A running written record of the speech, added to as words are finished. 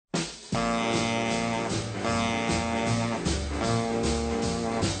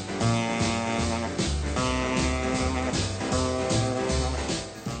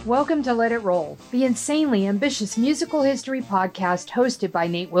Welcome to Let It Roll, the insanely ambitious musical history podcast hosted by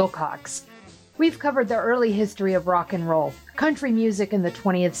Nate Wilcox. We've covered the early history of rock and roll, country music in the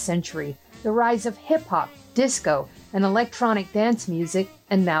 20th century, the rise of hip-hop, disco, and electronic dance music,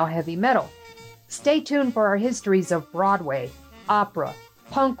 and now heavy metal. Stay tuned for our histories of Broadway, opera,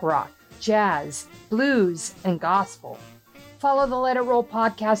 punk rock, jazz, blues, and gospel. Follow the Let It Roll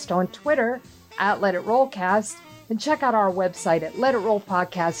podcast on Twitter at Let It Rollcast, and check out our website at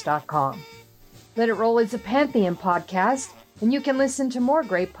letitrollpodcast.com. Let It Roll is a Pantheon podcast, and you can listen to more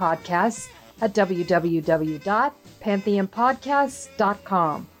great podcasts at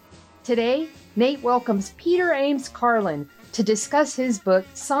www.pantheonpodcasts.com. Today, Nate welcomes Peter Ames Carlin to discuss his book,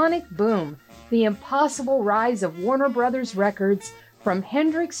 Sonic Boom, The Impossible Rise of Warner Brothers Records from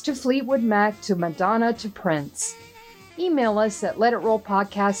Hendrix to Fleetwood Mac to Madonna to Prince. Email us at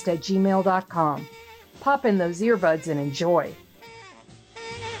letitrollpodcast@gmail.com. Pop in those earbuds and enjoy.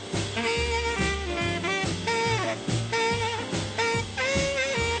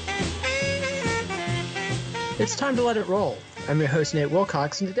 It's time to let it roll. I'm your host, Nate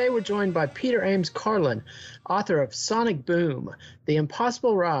Wilcox, and today we're joined by Peter Ames Carlin, author of Sonic Boom, The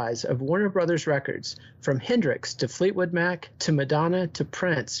Impossible Rise of Warner Brothers Records, from Hendrix to Fleetwood Mac to Madonna to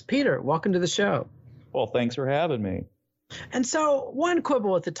Prince. Peter, welcome to the show. Well, thanks for having me. And so, one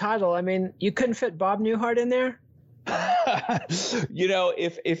quibble with the title. I mean, you couldn't fit Bob Newhart in there? You know,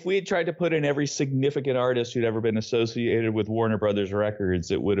 if we had tried to put in every significant artist who'd ever been associated with Warner Brothers Records,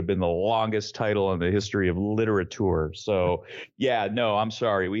 it would have been the longest title in the history of literature. So, yeah, no, I'm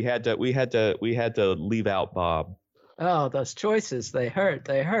sorry. We had to leave out Bob. Oh, those choices, they hurt.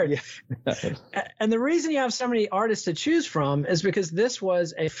 Yeah. And the reason you have so many artists to choose from is because this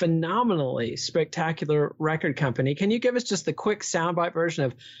was a phenomenally spectacular record company. Can you give us just the quick soundbite version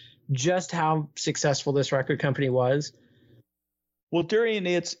of just how successful this record company was? Well, during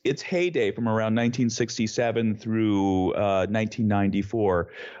its heyday from around 1967 through 1994,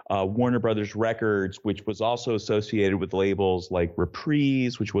 Warner Brothers Records, which was also associated with labels like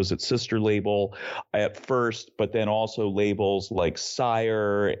Reprise, which was its sister label at first, but then also labels like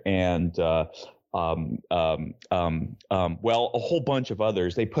Sire and a whole bunch of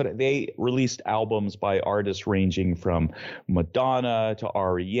others. They released albums by artists ranging from Madonna to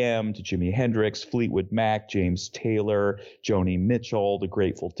REM to Jimi Hendrix, Fleetwood Mac, James Taylor, Joni Mitchell, The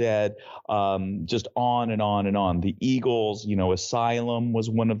Grateful Dead, just on and on and on. The Eagles, Asylum was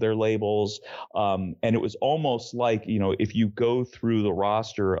one of their labels, and it was almost like, if you go through the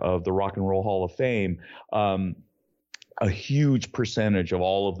roster of the Rock and Roll Hall of Fame, a huge percentage of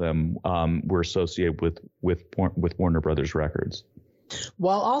all of them were associated with Warner Brothers Records,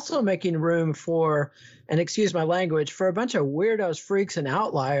 while also making room for, and excuse my language, for a bunch of weirdos, freaks, and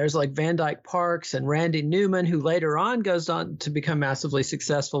outliers like Van Dyke Parks and Randy Newman, who later on goes on to become massively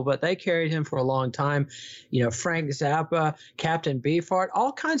successful, but they carried him for a long time. Frank Zappa, Captain Beefheart,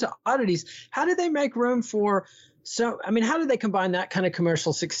 all kinds of oddities. How did they make room for? How did they combine that kind of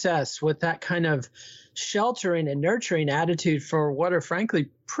commercial success with that kind of sheltering and nurturing attitude for what are frankly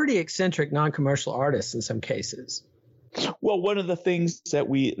pretty eccentric non-commercial artists in some cases? Well, one of the things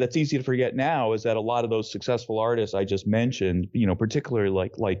that's easy to forget now is that a lot of those successful artists I just mentioned, particularly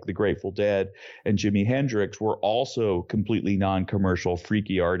like the Grateful Dead and Jimi Hendrix, were also completely non-commercial,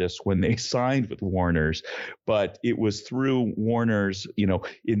 freaky artists when they signed with Warner's. But it was through Warner's,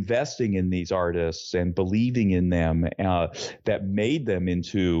 investing in these artists and believing in them that made them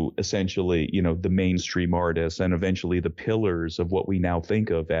into essentially, the mainstream artists and eventually the pillars of what we now think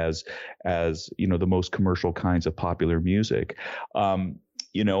of as the most commercial kinds of popular music. The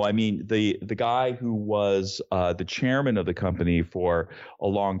guy who was the chairman of the company for a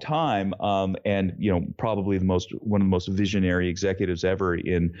long time, and probably one of the most visionary executives ever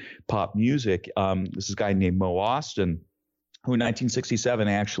in pop music, this is a guy named Mo Ostin, who in 1967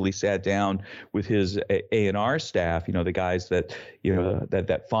 actually sat down with his A&R staff, the guys that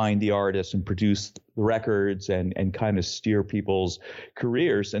find the artists and produce the records and kind of steer people's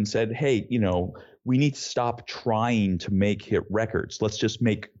careers, and said, hey, we need to stop trying to make hit records. Let's just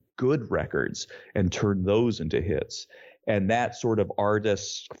make good records and turn those into hits. And that sort of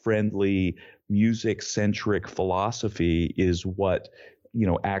artist-friendly, music-centric philosophy is what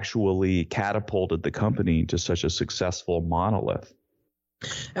actually catapulted the company to such a successful monolith.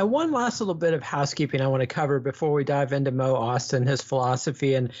 And one last little bit of housekeeping I want to cover before we dive into Mo Ostin, his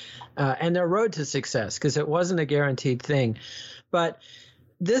philosophy, and their road to success, because it wasn't a guaranteed thing. But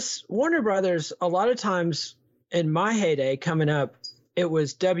this Warner Brothers, a lot of times in my heyday coming up, it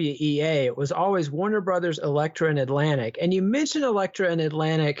was WEA. It was always Warner Brothers, Elektra, and Atlantic. And you mentioned Elektra and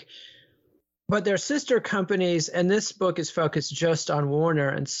Atlantic But they're sister companies, and this book is focused just on Warner,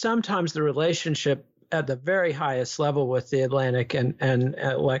 and sometimes the relationship at the very highest level with the Atlantic and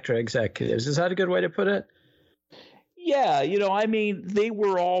Elektra executives. Is that a good way to put it? Yeah, I mean, they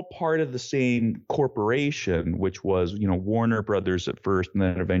were all part of the same corporation, which was, Warner Brothers at first, and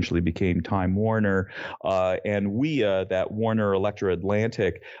then eventually became Time Warner. And WEA, that Warner Elektra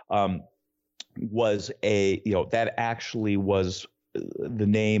Atlantic, was that actually was the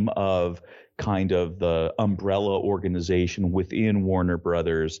name of kind of the umbrella organization within Warner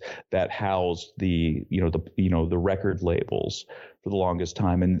Brothers that housed the record labels for the longest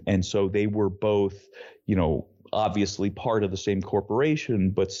time. And so they were both, obviously part of the same corporation,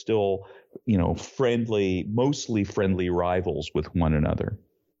 but still, mostly friendly rivals with one another.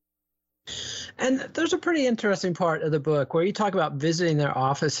 And there's a pretty interesting part of the book where you talk about visiting their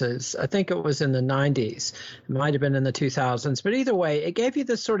offices. I think it was in the 90s. It might have been in the 2000s. But either way, it gave you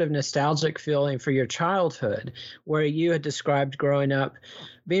this sort of nostalgic feeling for your childhood, where you had described growing up,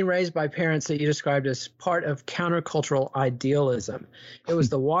 being raised by parents that you described as part of countercultural idealism. It was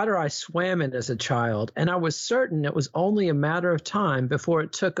the water I swam in as a child, and I was certain it was only a matter of time before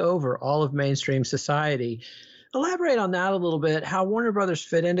it took over all of mainstream society. Elaborate on that a little bit, how Warner Brothers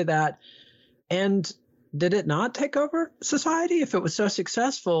fit into that. And did it not take over society? If it was so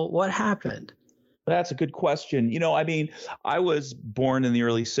successful, what happened? That's a good question. I mean, I was born in the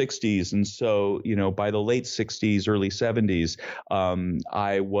early 60s. And so, by the late 60s, early 70s,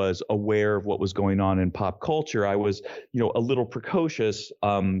 I was aware of what was going on in pop culture. I was, a little precocious,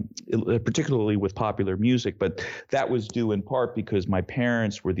 particularly with popular music. But that was due in part because my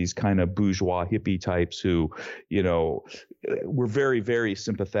parents were these kind of bourgeois hippie types who, were very, very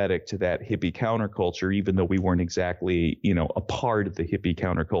sympathetic to that hippie counterculture, even though we weren't exactly, a part of the hippie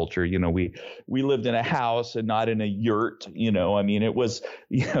counterculture. We lived in a house and not in a yurt. I mean, it was,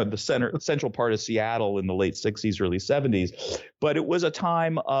 the central part of Seattle in the late 60s, early 70s. But it was a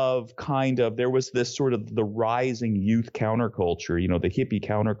time of there was this sort of the rising youth counterculture, the hippie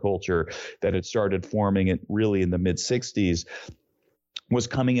counterculture that had started forming really in the mid 60s. Was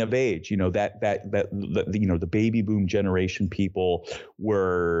coming of age, the baby boom generation people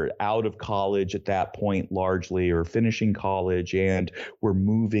were out of college at that point largely, or finishing college, and were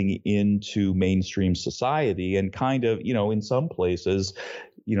moving into mainstream society and kind of, in some places,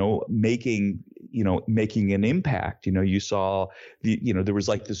 making an impact. You saw there was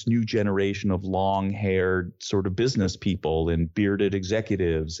like this new generation of long-haired sort of business people and bearded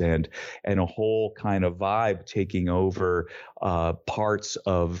executives and a whole kind of vibe taking over parts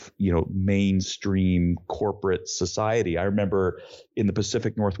of, mainstream corporate society. I remember in the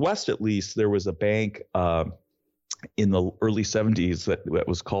Pacific Northwest, at least, there was a bank in the early 70s that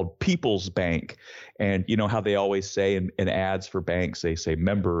was called People's Bank. And you know how they always say in ads for banks, they say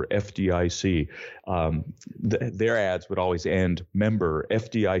member FDIC. Their ads would always end member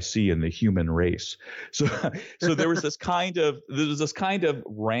FDIC and the human race. So there was this kind of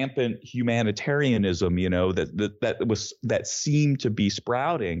rampant humanitarianism, that seemed to be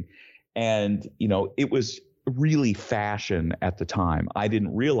sprouting. And, it was really fashion at the time. I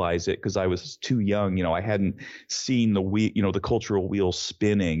didn't realize it because I was too young. I hadn't seen the wheel, the cultural wheel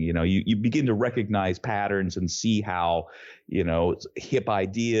spinning. You begin to recognize patterns and see how, hip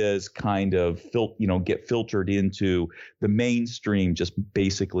ideas kind of get filtered into the mainstream just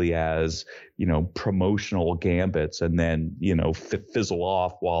basically as, promotional gambits, and then, fizzle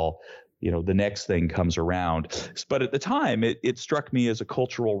off while the next thing comes around. But at the time, it struck me as a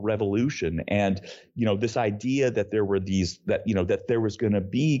cultural revolution. And, this idea that there were that there was going to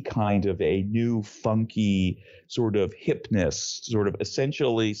be kind of a new funky sort of hipness, sort of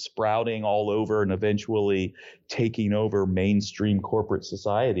essentially sprouting all over and eventually taking over mainstream corporate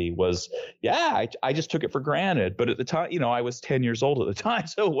society was, I just took it for granted. But at the time, I was 10 years old at the time.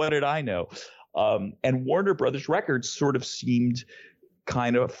 So what did I know? And Warner Brothers Records sort of seemed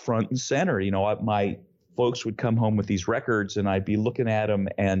kind of front and center. My folks would come home with these records and I'd be looking at them,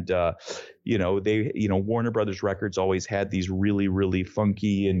 and Warner Brothers Records always had these really, really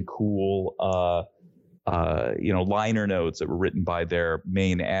funky and cool liner notes that were written by their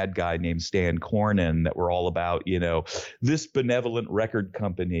main ad guy named Stan Cornin that were all about, this benevolent record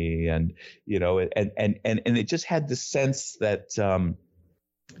company, and it just had this sense that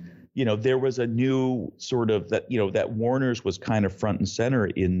there was a new sort of that Warner's was kind of front and center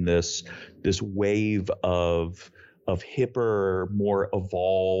in this wave of hipper, more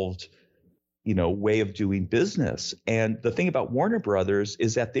evolved, way of doing business. And the thing about Warner Brothers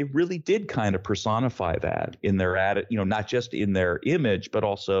is that they really did kind of personify that in their not just in their image, but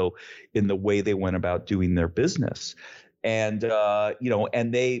also in the way they went about doing their business. And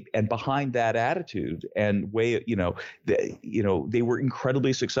and behind that attitude and way, they were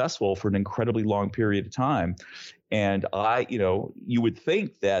incredibly successful for an incredibly long period of time. And you would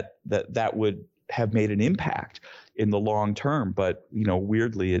think that would have made an impact in the long term, but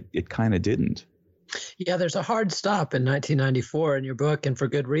weirdly, it kind of didn't. Yeah, there's a hard stop in 1994 in your book, and for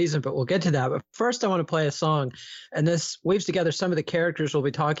good reason, but we'll get to that. But first, I want to play a song, and this weaves together some of the characters we'll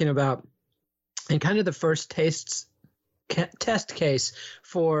be talking about and kind of the first test case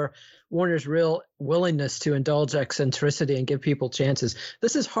for Warner's real willingness to indulge eccentricity and give people chances.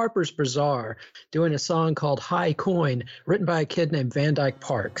 This is Harper's Bazaar doing a song called High Coin, written by a kid named Van Dyke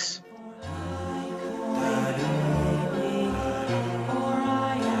Parks.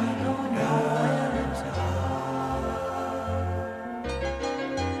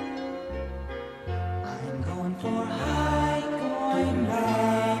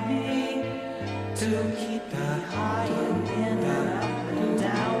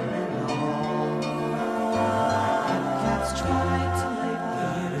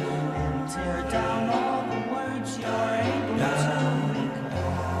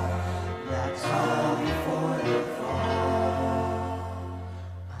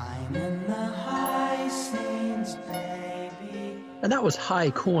 And that was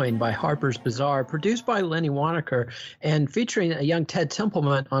High Coin by Harper's Bazaar, produced by Lenny Waronker and featuring a young Ted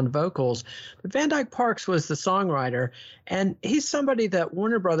Templeman on vocals. But Van Dyke Parks was the songwriter, and he's somebody that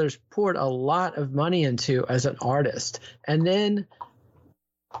Warner Brothers poured a lot of money into as an artist, and then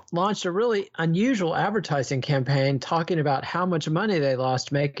launched a really unusual advertising campaign talking about how much money they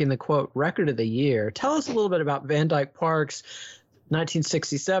lost making the, quote, record of the year. Tell us a little bit about Van Dyke Parks,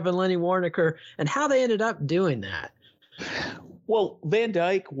 1967, Lenny Waronker, and how they ended up doing that. Well, Van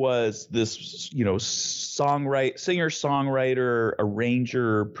Dyke was this, singer, songwriter,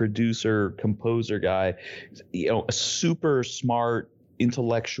 arranger, producer, composer guy, a super smart,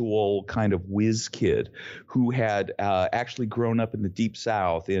 intellectual kind of whiz kid who had actually grown up in the Deep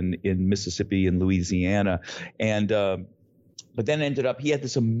South in Mississippi and Louisiana. And but then he had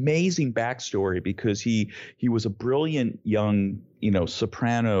this amazing backstory because he was a brilliant young,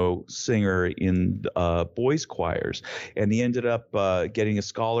 soprano singer in boys choirs. And he ended up getting a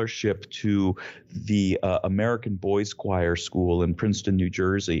scholarship to the American Boys Choir School in Princeton, New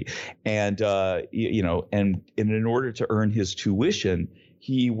Jersey. And, and in order to earn his tuition,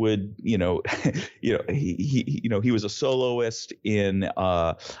 he would, he was a soloist in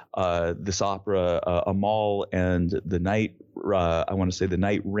this opera, Amal and the Night, the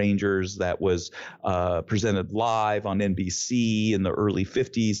Night Rangers, that was presented live on NBC in the early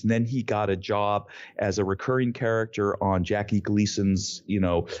 50s. And then he got a job as a recurring character on Jackie Gleason's,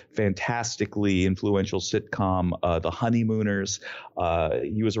 fantastically influential sitcom, The Honeymooners.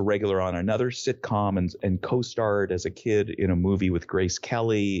 He was a regular on another sitcom and co-starred as a kid in a movie with Grace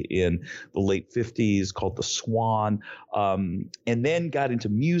Kelly in the late 50s called The Swan, and then got into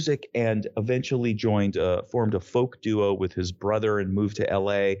music and eventually formed a folk duo with his brother and moved to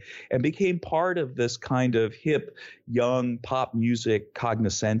LA and became part of this kind of hip young pop music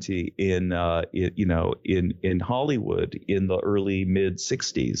cognoscenti in Hollywood in the early mid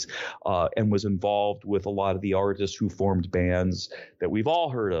 60s, and was involved with a lot of the artists who formed bands that we've all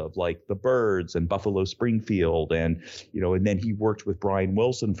heard of, like the Byrds and Buffalo Springfield, and then he worked with Brian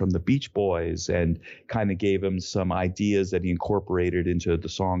Wilson from the Beach Boys and kind of gave him some ideas that he incorporated into the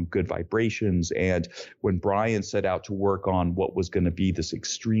song Good Vibrations. And when Brian set out to work on what was going to be this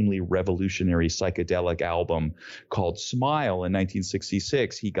extremely revolutionary psychedelic album called Smile in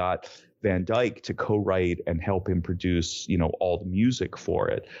 1966, he got Van Dyke to co-write and help him produce, all the music for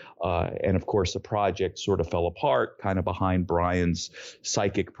it. And of course, the project sort of fell apart kind of behind Brian's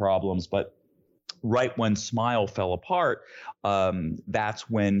psychic problems. But right when Smile fell apart, that's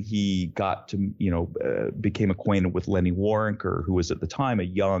when he got to, became acquainted with Lenny Waronker, who was at the time a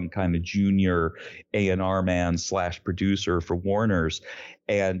young kind of junior A&R man / producer for Warner's.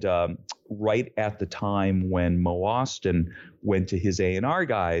 And right at the time when Mo Ostin went to his A&R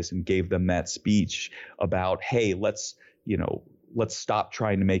guys and gave them that speech about, hey, let's stop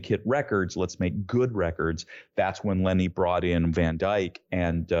trying to make hit records. Let's make good records. That's when Lenny brought in Van Dyke,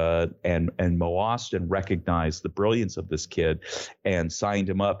 and Mo Ostin recognized the brilliance of this kid and signed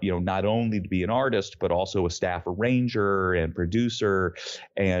him up, not only to be an artist, but also a staff arranger and producer.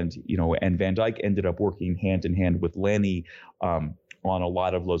 And Van Dyke ended up working hand in hand with Lenny on a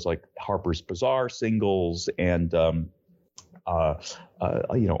lot of those like Harper's Bazaar singles and a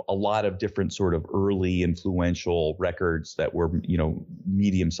lot of different sort of early influential records that were,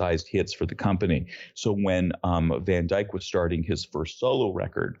 medium-sized hits for the company. So when Van Dyke was starting his first solo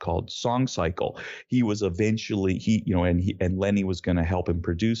record called Song Cycle, he was eventually and Lenny was going to help him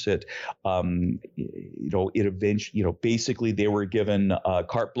produce it. It eventually, basically they were given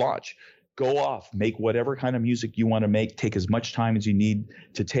carte blanche. Go off, make whatever kind of music you want to make, take as much time as you need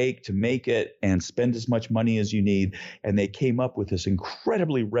to take to make it, and spend as much money as you need. And they came up with this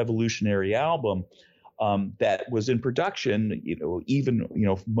incredibly revolutionary album that was in production,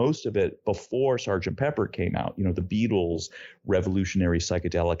 most of it before Sgt. Pepper came out. The Beatles' revolutionary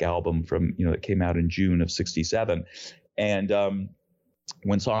psychedelic album that came out in June of '67. And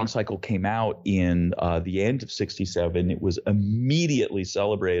when Song Cycle came out in the end of '67, it was immediately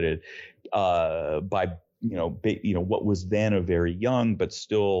celebrated by what was then a very young but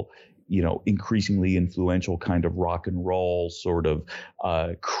still increasingly influential kind of rock and roll sort of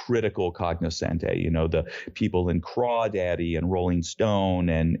critical cognoscente. The people in Crawdaddy and Rolling Stone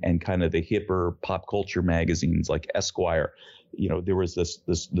and kind of the hipper pop culture magazines like Esquire. There was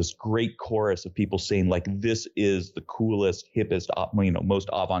this great chorus of people saying, like, this is the coolest, hippest, most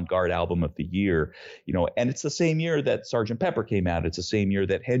avant-garde album of the year. And it's the same year that Sgt. Pepper came out. It's the same year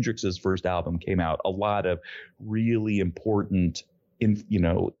that Hendrix's first album came out. A lot of really important,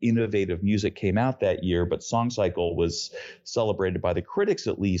 innovative music came out that year. But Song Cycle was celebrated by the critics,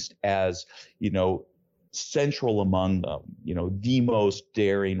 at least, as central among them, the most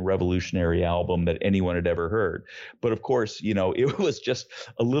daring revolutionary album that anyone had ever heard. But of course, it was just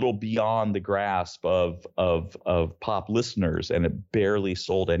a little beyond the grasp of pop listeners, and it barely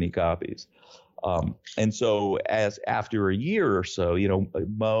sold any copies. And so after a year or so,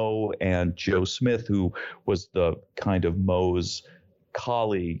 Moe and Joe Smith, who was the kind of Moe's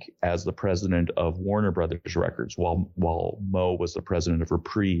colleague as the president of Warner Brothers Records, while Moe was the president of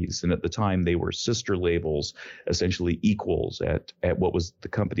Reprise, and at the time they were sister labels, essentially equals at what was the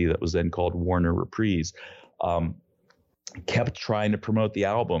company that was then called Warner Reprise. Kept trying to promote the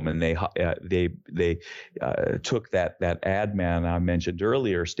album, and they took that ad man I mentioned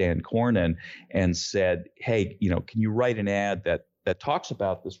earlier, Stan Cornin, and said, "Hey, can you write an ad that talks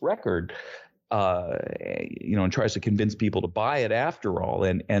about this record?" And tries to convince people to buy it after all.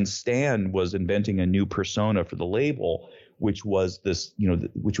 And Stan was inventing a new persona for the label, which was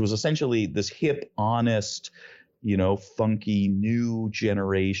which was essentially this hip, honest, funky, new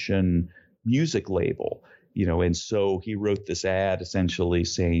generation music label. And so he wrote this ad essentially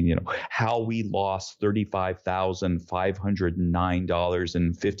saying, how we lost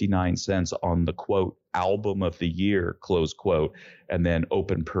 $35,509.59 on the quote album of the year, close quote, and then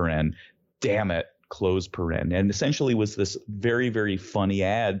open paren. Damn it, close paren. And essentially was this very, very funny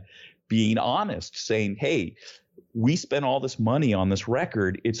ad being honest, saying, hey, we spent all this money on this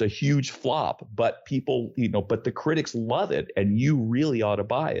record. It's a huge flop, but people, but the critics love it, and you really ought to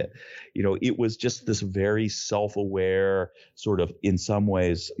buy it. It was just this very self-aware, sort of, in some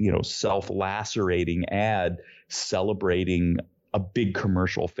ways, self-lacerating ad celebrating a big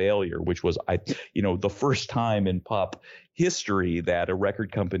commercial failure, which was, the first time in pop history that a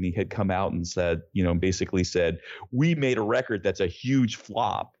record company had come out and said, basically said, we made a record that's a huge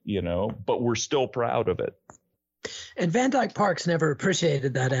flop, but we're still proud of it. And Van Dyke Parks never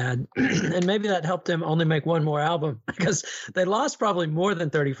appreciated that ad. And maybe that helped them only make one more album, because they lost probably more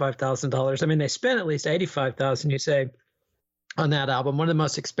than $35,000. I mean, they spent at least $85,000, you say, on that album, one of the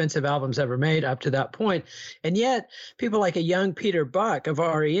most expensive albums ever made up to that point. And yet people like a young Peter Buck of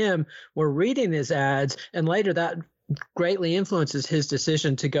REM were reading his ads, and later that greatly influences his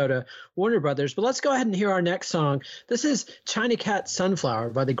decision to go to Warner Brothers. But let's go ahead and hear our next song. This is China Cat Sunflower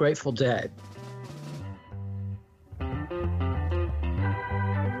by the Grateful Dead.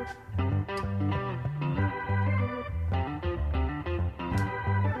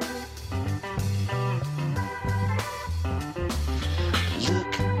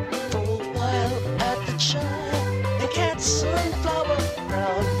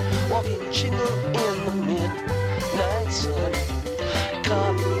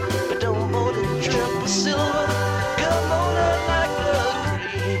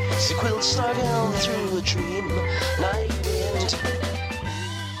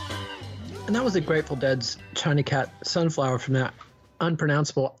 And that was the Grateful Dead's China Cat Sunflower from that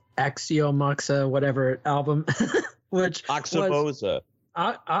unpronounceable Axiomoxa whatever album, which Oxymoza.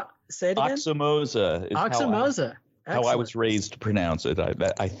 Say it again. Oxymoza. Oxymoza. How I was raised to pronounce it.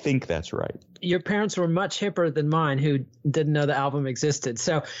 I think that's right. Your parents were much hipper than mine, who didn't know the album existed.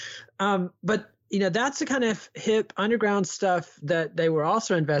 So, but that's the kind of hip underground stuff that they were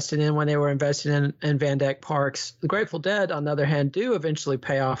also invested in when they were invested in Van Dyke Parks. The Grateful Dead, on the other hand, do eventually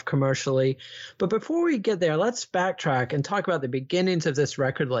pay off commercially. But before we get there, let's backtrack and talk about the beginnings of this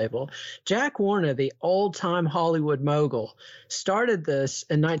record label. Jack Warner, the old-time Hollywood mogul, started this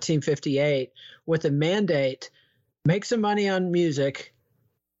in 1958 with a mandate: make some money on music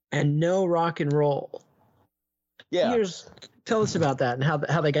and no rock and roll. Yeah. Tell us about that and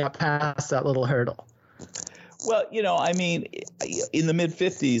how they got past that little hurdle. Well, I mean, in the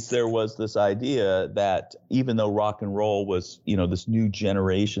mid-50s, there was this idea that even though rock and roll was, this new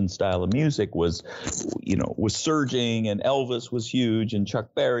generation style of music was surging, and Elvis was huge, and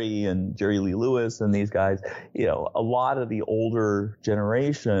Chuck Berry and Jerry Lee Lewis and these guys, a lot of the older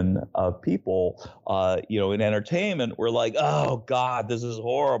generation of people, in entertainment were like, oh, God, this is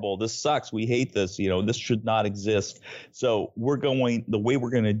horrible. This sucks. We hate this. This should not exist. So the way we're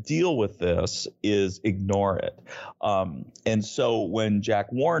going to deal with this is ignore it. And so when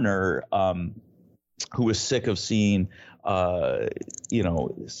Jack Warner, who was sick of seeing,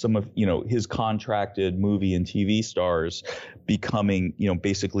 some of, his contracted movie and TV stars becoming,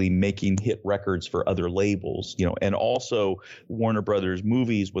 basically making hit records for other labels, and also Warner Brothers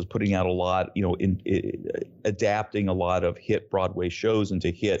Movies was putting out a lot, adapting a lot of hit Broadway shows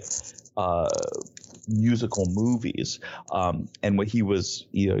into hit musical movies, and what he was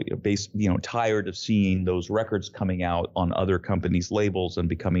tired of seeing those records coming out on other companies' labels and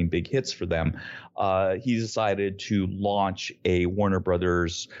becoming big hits for them, he decided to launch a Warner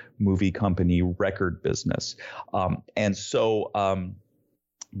Brothers movie company record business, and so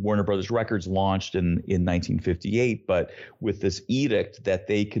Warner Brothers Records launched in 1958, but with this edict that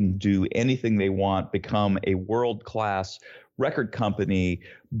they can do anything they want, become a world-class record company,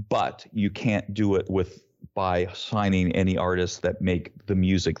 but you can't do it by signing any artists that make the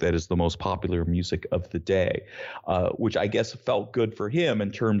music that is the most popular music of the day, which I guess felt good for him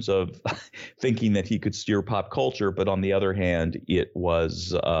in terms of thinking that he could steer pop culture. But on the other hand, it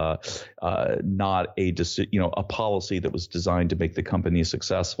was not a policy that was designed to make the company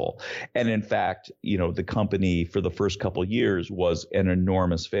successful. And in fact, the company for the first couple of years was an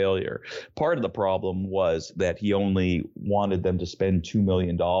enormous failure. Part of the problem was that he only wanted them to spend $2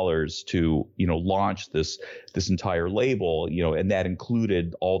 million to, launch this entire label, and that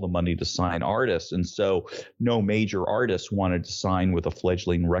included all the money to sign artists. And so no major artists wanted to sign with a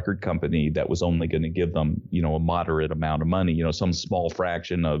fledgling record company that was only going to give them, a moderate amount of money, some small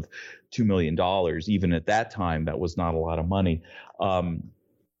fraction of $2 million. Even at that time, that was not a lot of money.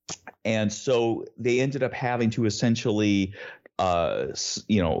 And so they ended up having to essentially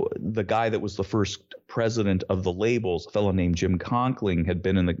the guy that was the first president of the labels, a fellow named Jim Conkling, had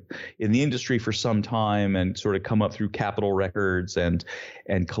been in the industry for some time and sort of come up through Capitol Records and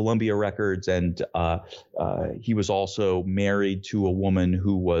Columbia Records, and he was also married to a woman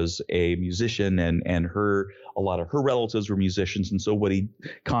who was a musician, and a lot of her relatives were musicians. And so what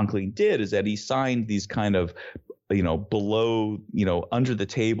Conkling did is that he signed these kind of below, under the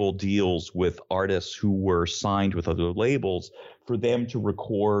table deals with artists who were signed with other labels for them to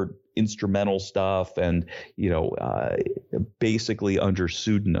record instrumental stuff and, basically under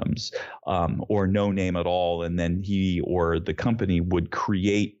pseudonyms, or no name at all. And then he or the company would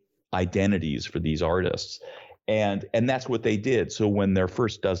create identities for these artists. And that's what they did. So when their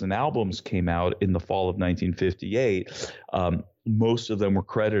first dozen albums came out in the fall of 1958, most of them were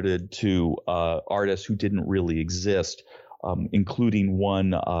credited to artists who didn't really exist, including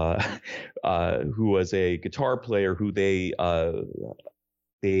one who was a guitar player who they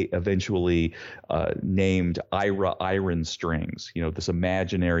eventually named Ira Iron Strings, this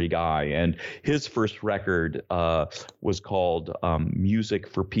imaginary guy. And his first record was called Music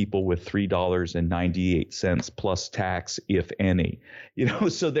for People with $3.98 plus tax, if any.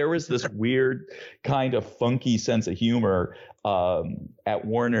 So there was this weird kind of funky sense of humor at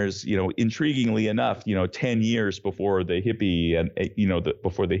Warner's, intriguingly enough, 10 years before the hippie and,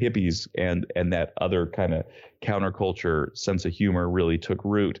 before the hippies and that other kind of counterculture sense of humor really took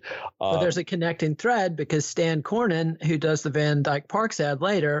root. But there's a connecting thread because Stan Cornen, who does the Van Dyke Parks ad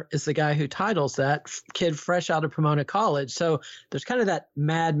later, is the guy who titles that kid fresh out of Pomona College. So there's kind of that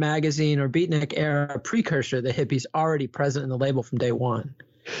Mad Magazine or Beatnik era precursor, the hippies already present in the label from day one.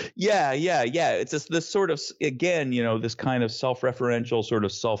 Yeah. It's just this sort of, again, this kind of self-referential, sort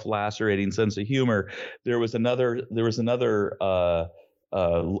of self-lacerating sense of humor. There was another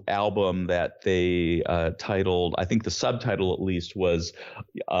album that they titled, I think the subtitle at least was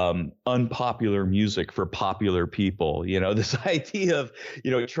Unpopular Music for Popular People. This idea of,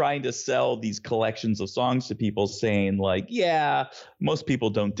 trying to sell these collections of songs to people, saying like, yeah, most people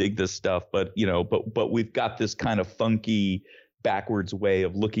don't dig this stuff, but we've got this kind of funky backwards way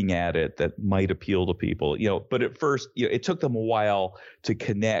of looking at it that might appeal to people, but at first, it took them a while to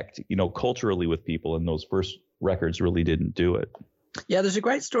connect, culturally with people, and those first records really didn't do it. Yeah, there's a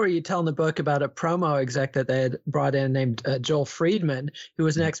great story you tell in the book about a promo exec that they had brought in named Joel Friedman, who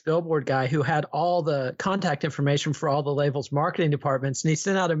was an ex-Billboard guy who had all the contact information for all the label's marketing departments. And he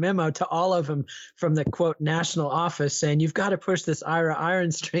sent out a memo to all of them from the, quote, national office saying, you've got to push this Ira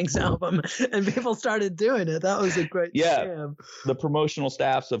Iron Strings album. And people started doing it. That was a great scam. The promotional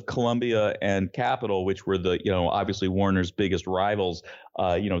staffs of Columbia and Capitol, which were the, obviously Warner's biggest rivals,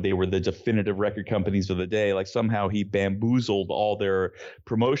 they were the definitive record companies of the day. Like somehow he bamboozled all their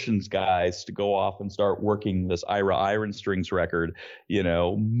promotions guys to go off and start working this Ira Iron Strings record,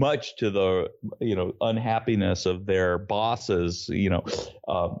 much to the, unhappiness of their bosses,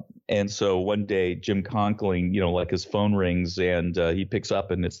 and so one day Jim Conkling, like his phone rings and he picks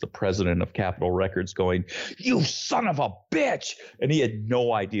up and it's the president of Capitol Records going, "You son of a bitch." And he had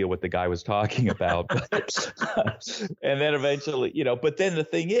no idea what the guy was talking about. And then eventually, but then the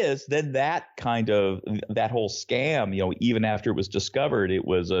thing is, then that whole scam, even after it was discovered, it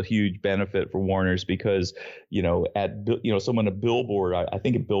was a huge benefit for Warner's because, someone at Billboard, I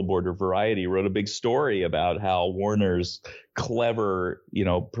think at Billboard or Variety, wrote a big story about how Warner's clever,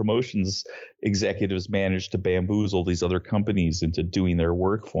 promotions executives managed to bamboozle these other companies into doing their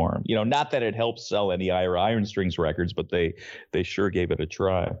work for them. Not that it helped sell any Ira Iron Strings records, but they sure gave it a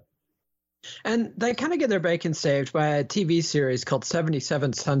try. And they kind of get their bacon saved by a TV series called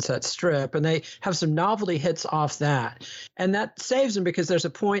 77 Sunset Strip, and they have some novelty hits off that. And that saves them because there's a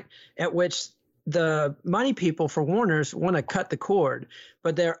point at which the money people for Warner's want to cut the cord,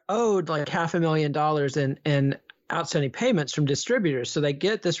 but they're owed like $500,000 in outstanding payments from distributors. So they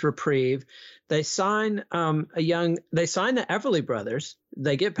get this reprieve. They sign the Everly Brothers.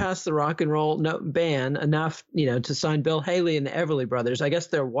 They get past the rock and roll ban enough, to sign Bill Haley and the Everly Brothers. I guess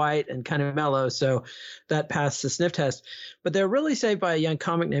they're white and kind of mellow, so that passed the sniff test. But they're really saved by a young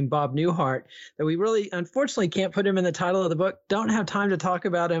comic named Bob Newhart that we really, unfortunately, can't put him in the title of the book. Don't have time to talk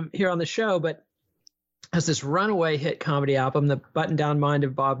about him here on the show, but has this runaway hit comedy album, The Button-Down Mind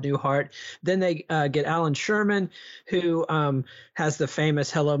of Bob Newhart. Then they get Alan Sherman, who has the famous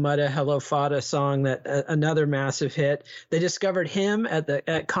Hello Mudda, Hello Fada song, that another massive hit. They discovered him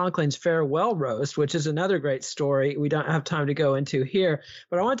at Conkling's Farewell Roast, which is another great story we don't have time to go into here.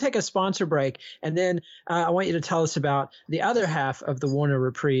 But I want to take a sponsor break, and then I want you to tell us about the other half of the Warner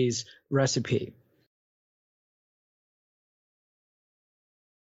Reprise recipe.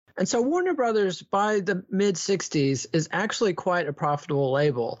 And so Warner Brothers, by the mid-'60s, is actually quite a profitable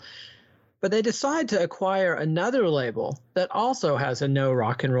label. But they decide to acquire another label that also has a no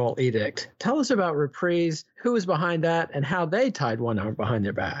rock and roll edict. Tell us about Reprise, who was behind that, and how they tied one arm behind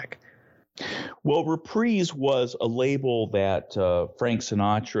their back. Well, Reprise was a label that Frank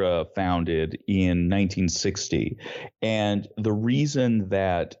Sinatra founded in 1960. And the reason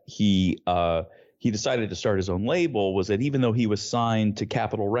that he decided to start his own label was that even though he was signed to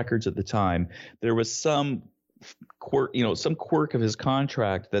Capitol Records at the time, there was some quirk of his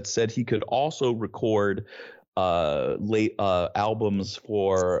contract that said he could also record albums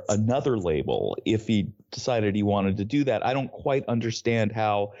for another label if he decided he wanted to do that. I don't quite understand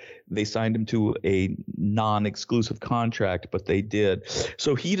how they signed him to a non-exclusive contract, but they did.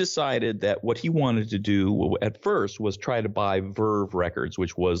 So he decided that what he wanted to do at first was try to buy Verve Records,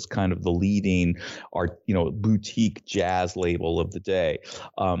 which was kind of the leading boutique jazz label of the day.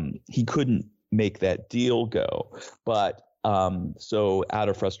 He couldn't make that deal go, but so out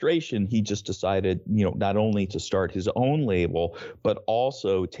of frustration, he just decided, not only to start his own label, but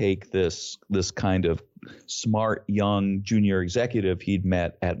also take this kind of smart young junior executive he'd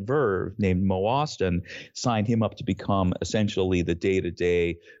met at Verve named Mo Austin, signed him up to become essentially the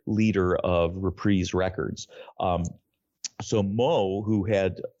day-to-day leader of Reprise Records. So Mo, who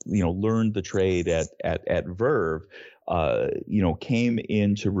had learned the trade at Verve, came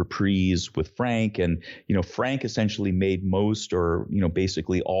into Reprise with Frank, and Frank essentially made most or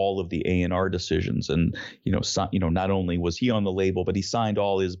basically all of the A&R decisions, and not only was he on the label, but he signed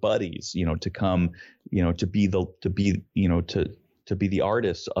all his buddies to come to be the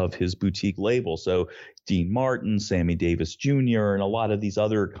artists of his boutique label. So Dean Martin, Sammy Davis Jr., and a lot of these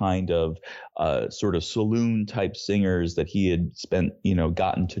other kind of sort of saloon type singers that he had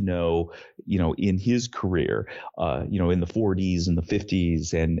gotten to know in his career, in the 40s and the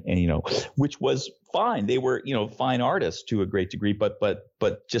 50s, and which was fine. They were, fine artists to a great degree,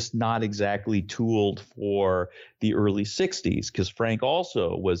 but just not exactly tooled for the early 60s, because Frank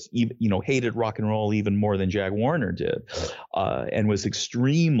also was, hated rock and roll even more than Jack Warner did, and was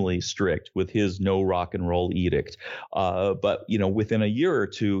extremely strict with his no rock and roll edict. But within a year or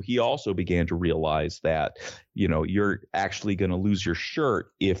two, he also began to realize that, you're actually going to lose your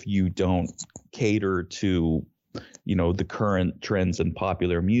shirt if you don't cater to the current trends in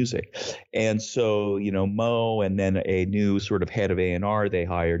popular music. And so, Mo and then a new sort of head of A&R they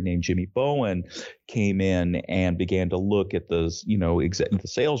hired named Jimmy Bowen came in and began to look at those, the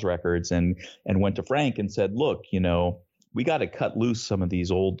sales records and went to Frank and said, look, we got to cut loose some of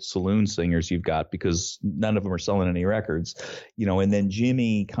these old saloon singers you've got, because none of them are selling any records, and then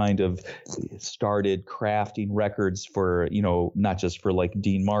Jimmy kind of started crafting records for, not just for like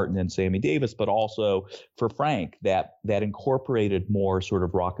Dean Martin and Sammy Davis, but also for Frank that incorporated more sort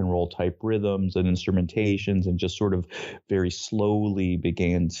of rock and roll type rhythms and instrumentations, and just sort of very slowly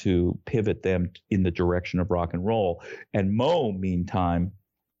began to pivot them in the direction of rock and roll. And Mo, meantime,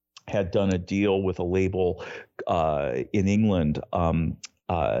 had done a deal with a label in England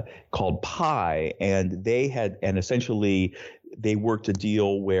called Pi, and essentially they worked a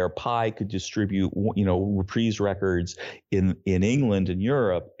deal where Pi could distribute, Reprise records in England and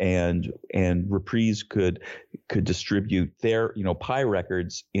Europe, and Reprise could distribute their, Pi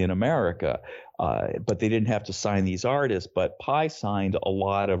records in America. But they didn't have to sign these artists, but Pi signed a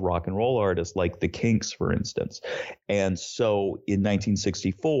lot of rock and roll artists like the Kinks, for instance. And so in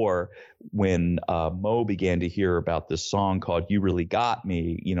 1964, when Mo began to hear about this song called You Really Got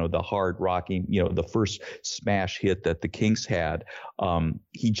Me, the hard rocking, the first smash hit that the Kinks had,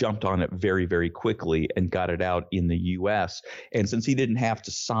 he jumped on it very, very quickly and got it out in the U.S. And since he didn't have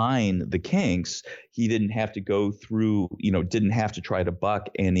to sign the Kinks, he didn't have to go through, didn't have to try to buck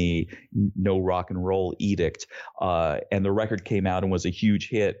any no rock and roll edict. And the record came out and was a huge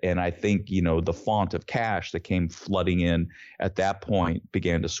hit. And I think, the font of cash that came flooding in at that point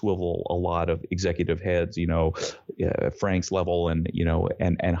began to swivel a lot of executive heads, Frank's level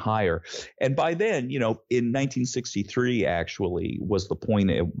and higher. And by then, in 1963, actually was the point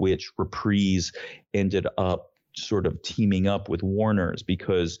at which Reprise ended up sort of teaming up with Warner's,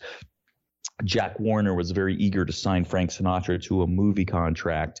 because Jack Warner was very eager to sign Frank Sinatra to a movie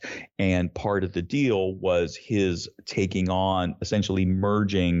contract, and part of the deal was his taking on, essentially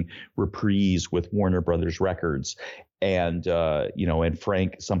merging Reprise with Warner Brothers Records, and and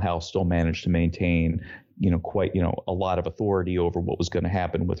Frank somehow still managed to maintain quite a lot of authority over what was going to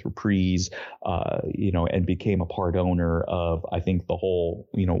happen with Reprise, and became a part owner of, I think, the whole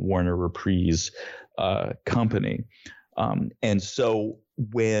Warner Reprise company. And so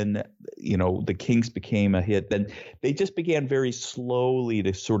when, the Kinks became a hit, then they just began very slowly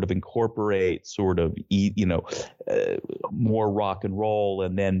to sort of incorporate more rock and roll.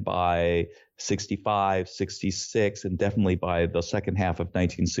 And then by 65, 66, and definitely by the second half of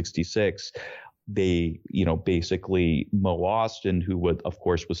 1966, they, basically Mo Austin, who would, of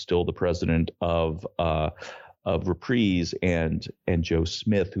course, was still the president of Reprise, and Joe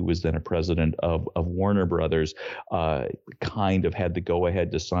Smith, who was then a president of Warner Brothers, kind of had the go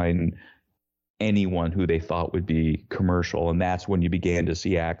ahead to sign anyone who they thought would be commercial. And that's when you began to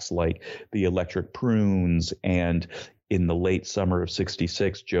see acts like the Electric Prunes, and in the late summer of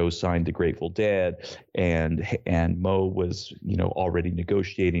 66, Joe signed the Grateful Dead, and Mo was, already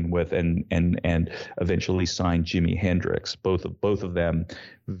negotiating with and eventually signed Jimi Hendrix. Both of them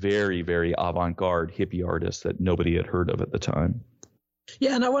very, very avant-garde hippie artists that nobody had heard of at the time.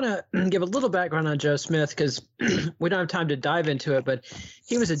 Yeah, and I want to give a little background on Joe Smith, because we don't have time to dive into it, but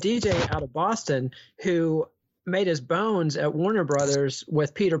he was a DJ out of Boston who made his bones at Warner Brothers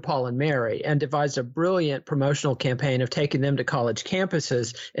with Peter, Paul, and Mary, and devised a brilliant promotional campaign of taking them to college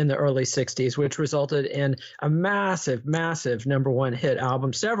campuses in the early 60s, which resulted in a massive, massive number one hit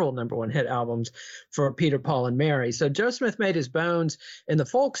album, several number one hit albums for Peter, Paul, and Mary. So Joe Smith made his bones in the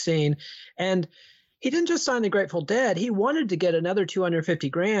folk scene, and he didn't just sign the Grateful Dead. He wanted to get another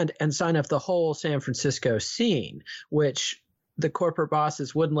 $250,000 and sign up the whole San Francisco scene, which the corporate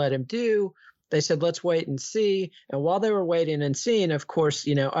bosses wouldn't let him do. They said, let's wait and see. And while they were waiting and seeing, of course,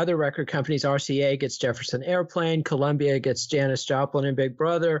 other record companies, RCA gets Jefferson Airplane, Columbia gets Janis Joplin and Big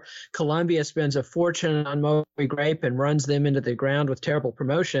Brother. Columbia spends a fortune on Moby Grape and runs them into the ground with terrible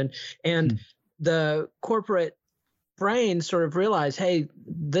promotion. And the corporate brain sort of realized, hey,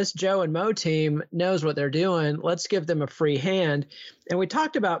 this Joe and Mo team knows what they're doing. Let's give them a free hand. And we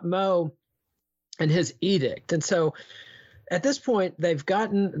talked about Mo and his edict. And so at this point, they've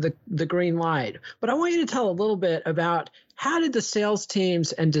gotten the green light. But I want you to tell a little bit about how did the sales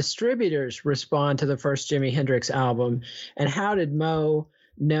teams and distributors respond to the first Jimi Hendrix album, and how did Mo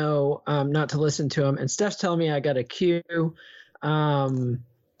know not to listen to him? And Steph's telling me I got a cue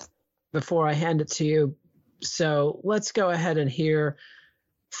before I hand it to you. So let's go ahead and hear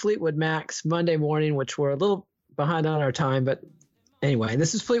Fleetwood Mac's Monday Morning, which we're a little behind on our time, but anyway,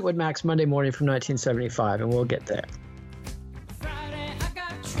 this is Fleetwood Mac's Monday Morning from 1975, and we'll get there. Friday, I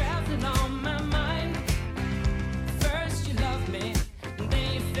got traveling on my mind. First you love me, and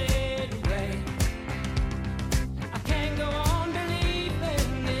then you fade away. I can't go on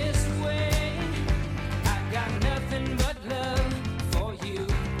believing this way. I got nothing but love for you.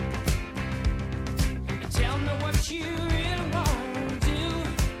 Tell me what you really want to do.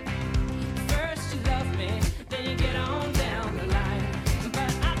 First you love me, then you get on down the line.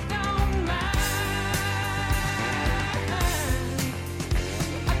 But I don't mind.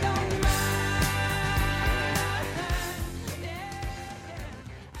 I don't mind.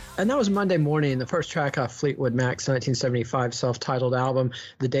 And that was Monday Morning, the first track off Fleetwood Mac's 1975 self-titled album,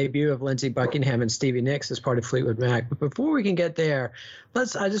 the debut of Lindsey Buckingham and Stevie Nicks as part of Fleetwood Mac. But before we can get there,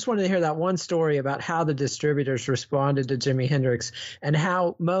 I just wanted to hear that one story about how the distributors responded to Jimi Hendrix and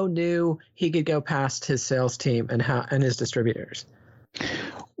how Mo knew he could go past his sales team and his distributors.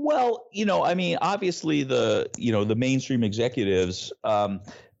 Well, I mean, obviously the mainstream executives,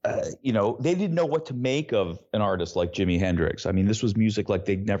 they didn't know what to make of an artist like Jimi Hendrix. I mean, this was music like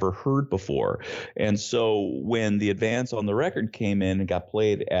they'd never heard before. And so when the advance on the record came in and got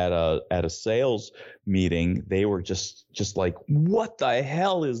played at a sales meeting, they were just like, what the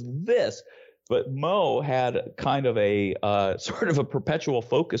hell is this? But Mo had kind of a sort of a perpetual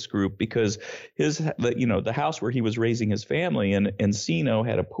focus group because the house where he was raising his family in Encino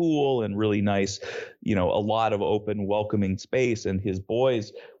had a pool and really nice, a lot of open, welcoming space. And his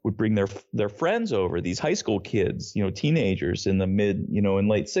boys would bring their friends over, these high school kids, teenagers in the mid, in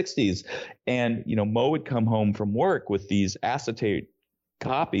late 60s. And, Mo would come home from work with these acetate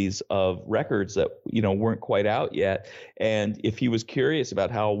copies of records that weren't quite out yet, and if he was curious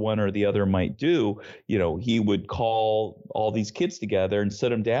about how one or the other might do, he would call all these kids together and sit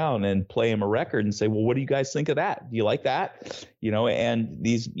them down and play them a record and say, well, what do you guys think of that? Do you like that? And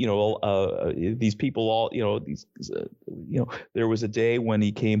these these people all there was a day when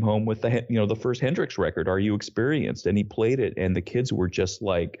he came home with the first Hendrix record, Are You Experienced? And he played it, and the kids were just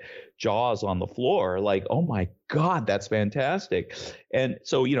like jaws on the floor, like, oh my God, that's fantastic. And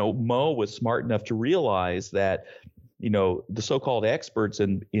so, Mo was smart enough to realize that, the so-called experts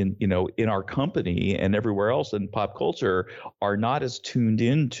in our company and everywhere else in pop culture are not as tuned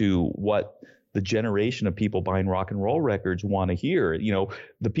into what the generation of people buying rock and roll records want to hear.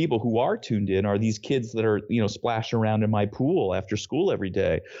 The people who are tuned in are these kids that are, splashing around in my pool after school every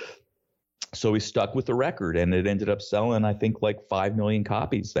day. So he stuck with the record, and it ended up selling, I think, like 5 million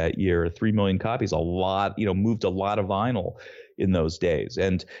copies that year, 3 million copies, a lot, moved a lot of vinyl in those days.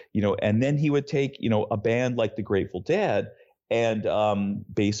 And, and then he would take, a band like the Grateful Dead, and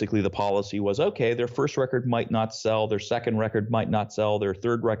basically the policy was, okay, their first record might not sell, their second record might not sell, their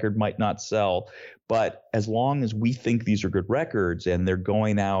third record might not sell. But as long as we think these are good records and they're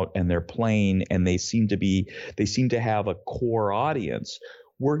going out and they're playing and they seem to have a core audience,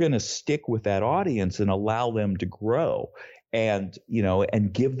 we're going to stick with that audience and allow them to grow and,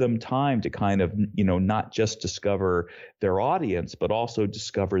 and give them time to kind of, not just discover their audience, but also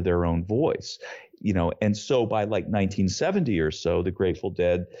discover their own voice, and so by like 1970 or so, the Grateful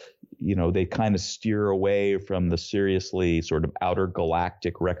Dead, they kind of steer away from the seriously sort of outer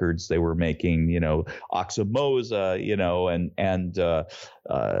galactic records they were making, Oxymoza, and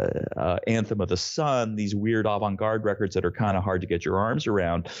Anthem of the Sun, these weird avant-garde records that are kind of hard to get your arms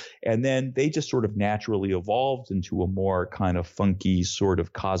around. And then they just sort of naturally evolved into a more kind of funky sort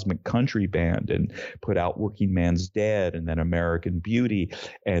of cosmic country band and put out Working Man's Dead and then American Beauty.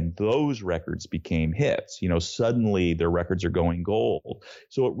 And those records became hits. Suddenly their records are going gold.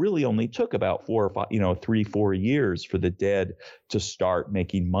 So it really only took about 4 or 5, 3-4 years for the Dead to start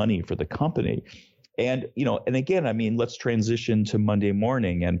making money for the company. And, and again, I mean, let's transition to Monday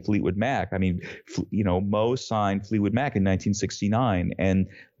Morning and Fleetwood Mac. I mean, Mo signed Fleetwood Mac in 1969, and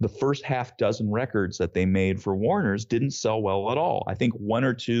the first half dozen records that they made for Warner's didn't sell well at all. I think 1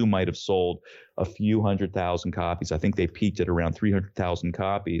 or 2 might have sold a few 100,000 copies. I think they peaked at around 300,000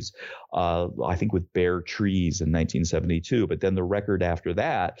 copies, I think with Bare Trees in 1972. But then the record after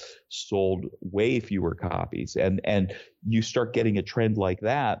that sold way fewer copies. And you start getting a trend like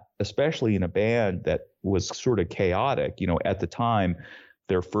that, especially in a band that was sort of chaotic. At the time,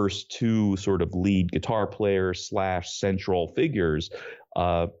 their first two sort of lead guitar players / central figures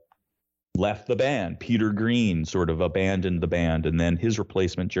left the band. Peter Green sort of abandoned the band, and then his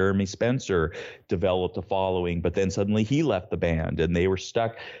replacement, Jeremy Spencer, developed a following, but then suddenly he left the band and they were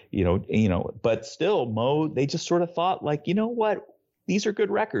stuck, but still they just sort of thought like, you know what? These are good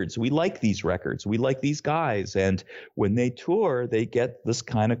records. We like these records. We like these guys. And when they tour, they get this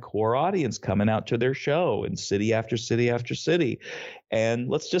kind of core audience coming out to their show in city after city after city. And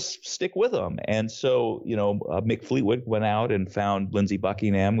let's just stick with them. And so, Mick Fleetwood went out and found Lindsey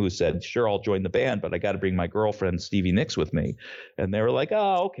Buckingham, who said, sure, I'll join the band, but I got to bring my girlfriend, Stevie Nicks, with me. And they were like,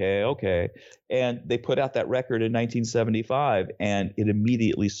 oh, okay. And they put out that record in 1975, and it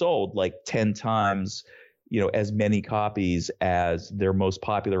immediately sold like 10 times as many copies as their most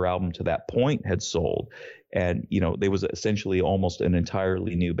popular album to that point had sold. And, they was essentially almost an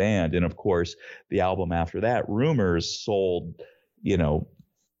entirely new band. And of course, the album after that, Rumors, sold,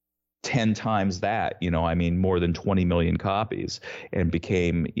 10 times that, more than 20 million copies, and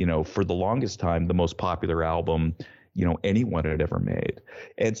became, for the longest time, the most popular album anyone had ever made.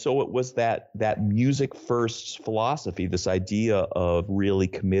 And so it was that music first philosophy, this idea of really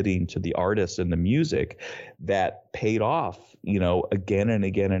committing to the artist and the music, that paid off, again and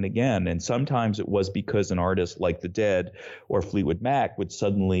again and again. And sometimes it was because an artist like the Dead or Fleetwood Mac would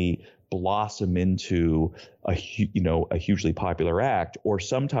suddenly blossom into a hugely popular act, or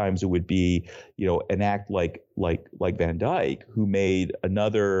sometimes it would be an act like Van Dyke, who made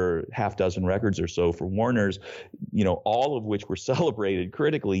another half dozen records or so for Warner's, all of which were celebrated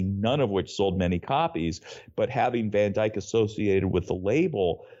critically, none of which sold many copies. But having Van Dyke associated with the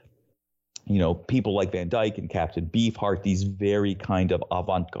label, people like Van Dyke and Captain Beefheart, these very kind of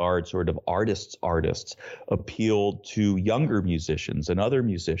avant-garde sort of artists appealed to younger musicians and other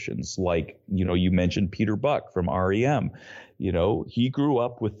musicians, like, you mentioned Peter Buck from REM. He grew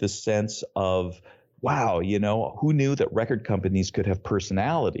up with this sense of, wow, who knew that record companies could have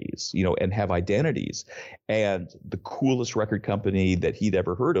personalities, and have identities? And the coolest record company that he'd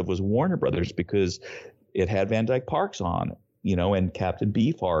ever heard of was Warner Brothers, because it had Van Dyke Parks on, and Captain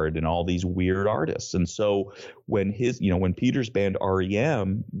Beefheart and all these weird artists. And so when when Peter's band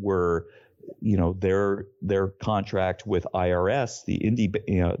REM were, their contract with IRS, the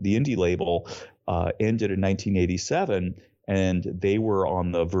indie label, ended in 1987, and they were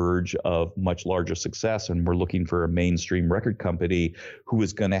on the verge of much larger success, and were looking for a mainstream record company who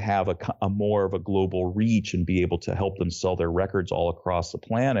was going to have a more of a global reach and be able to help them sell their records all across the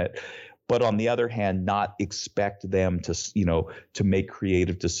planet. But on the other hand, not expect them to make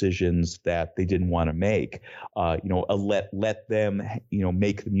creative decisions that they didn't want to make. Let them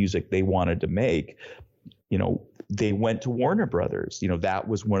make the music they wanted to make. They went to Warner Brothers. That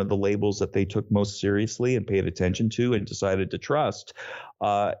was one of the labels that they took most seriously and paid attention to and decided to trust.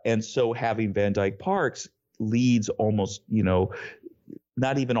 And so having Van Dyke Parks leads almost,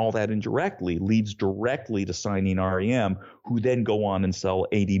 not even all that indirectly, leads directly to signing REM, who then go on and sell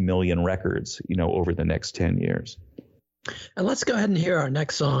 80 million records, over the next 10 years. And let's go ahead and hear our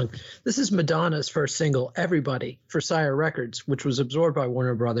next song. This is Madonna's first single, Everybody, for Sire Records, which was absorbed by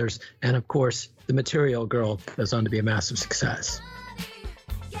Warner Brothers. And of course, The Material Girl goes on to be a massive success.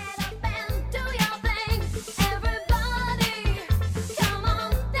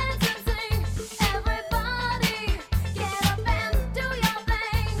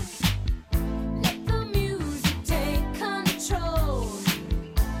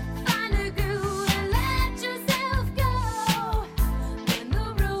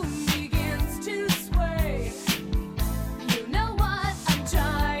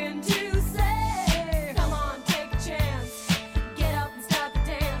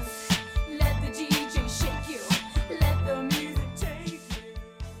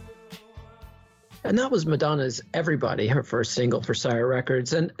 And that was Madonna's Everybody, her first single for Sire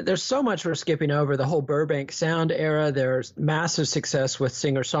Records. And there's so much we're skipping over. The whole Burbank sound era, there's massive success with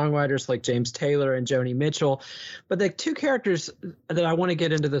singer-songwriters like James Taylor and Joni Mitchell. But the two characters that I want to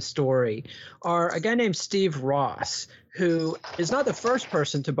get into the story are a guy named Steve Ross, who is not the first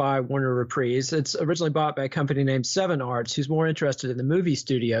person to buy Warner Reprise. It's originally bought by a company named Seven Arts, who's more interested in the movie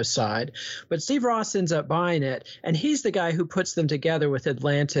studio side. But Steve Ross ends up buying it, and he's the guy who puts them together with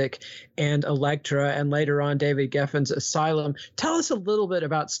Atlantic and Elektra, and later on David Geffen's Asylum. Tell us a little bit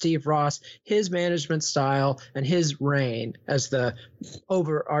about Steve Ross, his management style, and his reign as the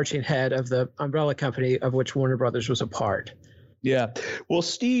overarching head of the umbrella company of which Warner Brothers was a part. Yeah. Well,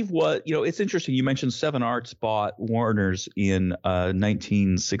 Steve was, it's interesting. You mentioned Seven Arts bought Warner's in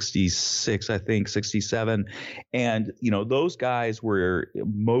 1966, I think, 67. And, those guys were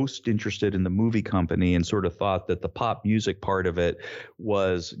most interested in the movie company and sort of thought that the pop music part of it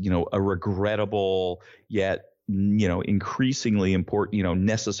was, a regrettable yet increasingly important,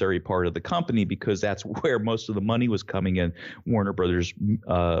 necessary part of the company, because that's where most of the money was coming in. Warner Brothers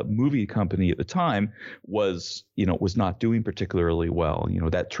movie company at the time was not doing particularly well.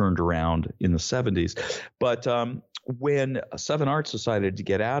 That turned around in the 70s. But when Seven Arts decided to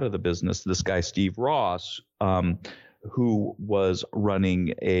get out of the business, this guy, Steve Ross, who was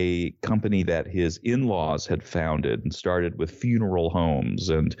running a company that his in-laws had founded and started with funeral homes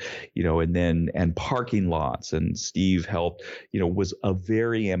and parking lots. And Steve helped, was a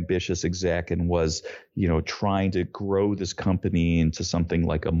very ambitious exec and was, trying to grow this company into something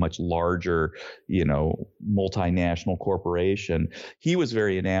like a much larger, multinational corporation. He was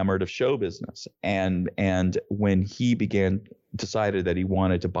very enamored of show business. And when he decided that he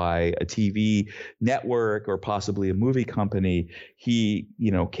wanted to buy a TV network or possibly a movie company, he,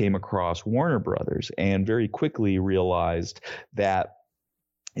 came across Warner Brothers and very quickly realized that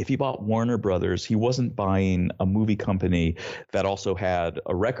if he bought Warner Brothers, he wasn't buying a movie company that also had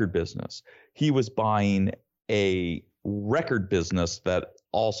a record business. He was buying a record business that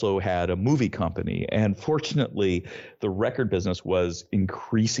also had a movie company. And fortunately, the record business was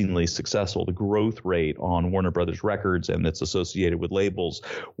increasingly successful. The growth rate on Warner Brothers Records and that's associated with labels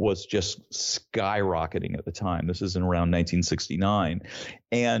was just skyrocketing at the time. This is in around 1969.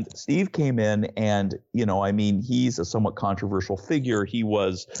 And Steve came in and, he's a somewhat controversial figure. He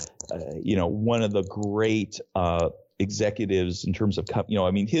was, one of the great executives in terms of,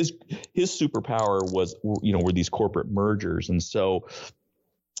 his superpower was, were these corporate mergers. And so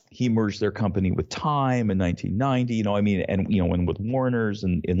he merged their company with Time in 1990, and with Warner's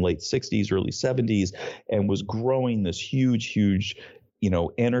in late 60s, early 70s, and was growing this huge,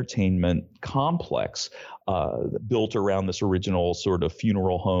 entertainment complex built around this original sort of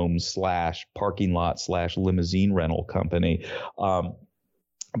funeral home / parking lot / limousine rental company.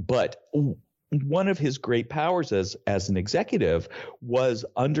 But one of his great powers as an executive was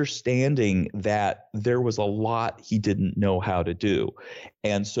understanding that there was a lot he didn't know how to do.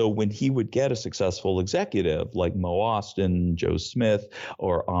 And so when he would get a successful executive like Mo Austin, Joe Smith,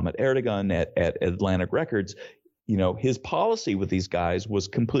 or Ahmet Ertegun at Atlantic Records, his policy with these guys was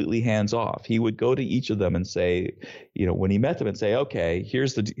completely hands off. He would go to each of them and say, when he met them and say, okay,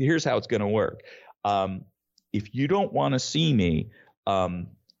 here's how it's going to work. If you don't want to see me,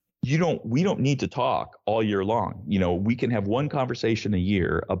 we don't need to talk all year long. We can have one conversation a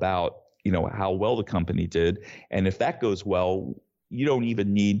year about, how well the company did. And if that goes well, you don't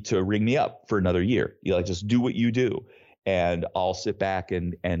even need to ring me up for another year. Just do what you do and I'll sit back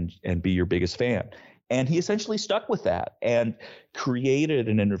and be your biggest fan. And he essentially stuck with that and created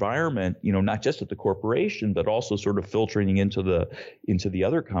an environment, not just at the corporation, but also sort of filtering into the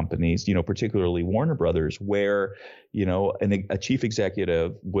other companies, particularly Warner Brothers, where, a chief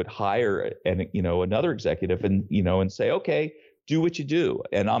executive would hire another executive and say, okay, do what you do.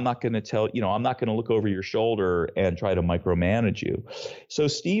 And I'm not going to I'm not going to look over your shoulder and try to micromanage you. So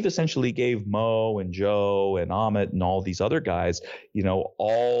Steve essentially gave Mo and Joe and Ahmet and all these other guys,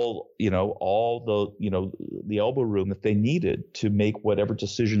 all the elbow room that they needed to make whatever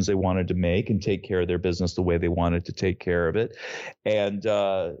decisions they wanted to make and take care of their business the way they wanted to take care of it. And,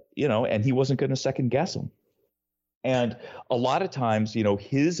 and he wasn't going to second guess them. And a lot of times,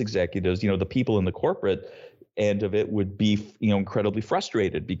 his executives, the people in the corporate end of it would be, incredibly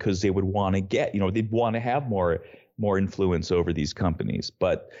frustrated because they would want to they'd want to have more influence over these companies.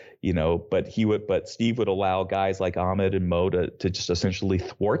 But Steve would allow guys like Ahmet and Mo to just essentially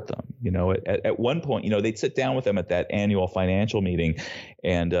thwart them. At one point, they'd sit down with them at that annual financial meeting,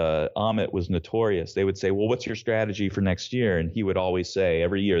 and Ahmet was notorious. They would say, well, what's your strategy for next year? And he would always say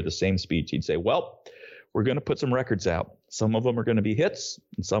every year the same speech. He'd say, well, we're going to put some records out. Some of them are going to be hits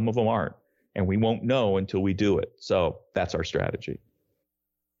and some of them aren't. And we won't know until we do it. So that's our strategy.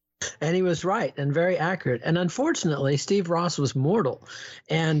 And he was right and very accurate. And unfortunately, Steve Ross was mortal.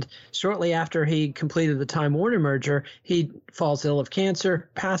 And shortly after he completed the Time Warner merger, he falls ill of cancer,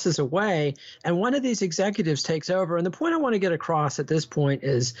 passes away, and one of these executives takes over. And the point I want to get across at this point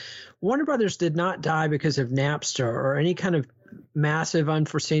is Warner Brothers did not die because of Napster or any kind of massive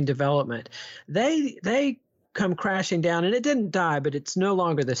unforeseen development. They come crashing down, and it didn't die, but it's no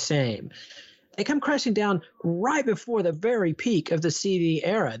longer the same. they come crashing down right before the very peak of the CD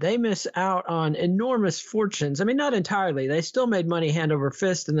era. They miss out on enormous fortunes. I mean, not entirely. They still made money hand over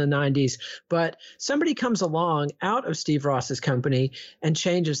fist in the 90s, but somebody comes along out of Steve Ross's company and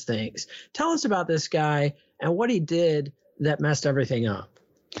changes things. Tell us about this guy and what he did that messed everything up.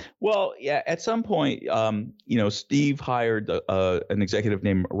 Well, yeah, at some point, Steve hired an executive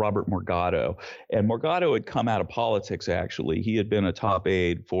named Robert Morgado, and Morgado had come out of politics, actually. He had been a top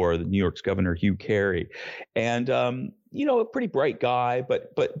aide for the New York's Governor Hugh Carey, and a pretty bright guy,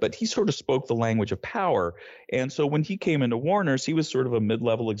 but he sort of spoke the language of power. And so when he came into Warner's, he was sort of a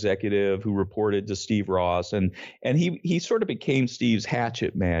mid-level executive who reported to Steve Ross, and he sort of became Steve's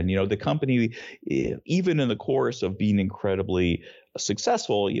hatchet man. The company, even in the course of being incredibly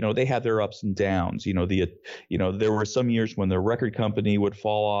successful, they had their ups and downs. There were some years when the record company would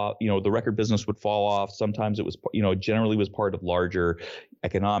fall off, the record business would fall off. Sometimes it was, generally was part of larger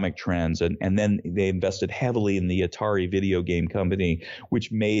economic trends. And then they invested heavily in the Atari video game company,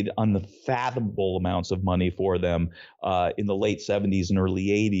 which made unfathomable amounts of money for them in the late 70s and early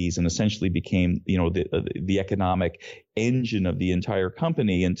 80s, and essentially became, the economic engine of the entire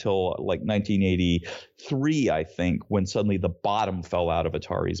company until like 1983, I think, when suddenly the bottom fell out of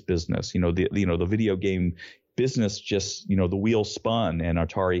Atari's business. The video game business just, the wheel spun and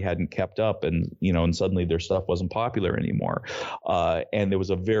Atari hadn't kept up, and suddenly their stuff wasn't popular anymore. And there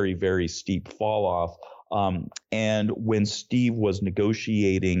was a very, very steep fall off. And when Steve was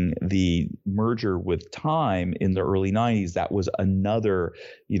negotiating the merger with Time in the early 90s, that was another,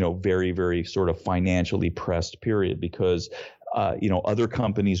 very, very sort of financially pressed period, because other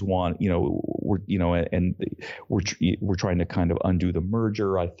companies want, we're trying to kind of undo the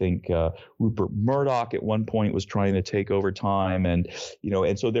merger. I think Rupert Murdoch at one point was trying to take over Time, and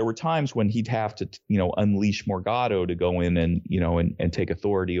so there were times when he'd have to, unleash Morgado to go in and, and take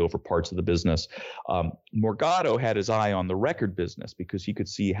authority over parts of the business. Morgado had his eye on the record business because he could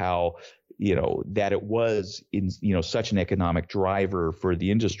see how, that it was in, such an economic driver for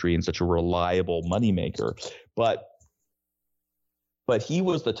the industry and such a reliable moneymaker. But he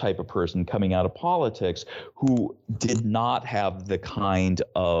was the type of person coming out of politics who did not have the kind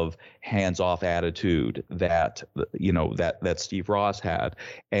of hands-off attitude that Steve Ross had,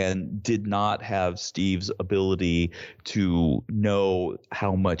 and did not have Steve's ability to know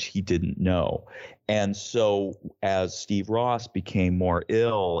how much he didn't know. And so as Steve Ross became more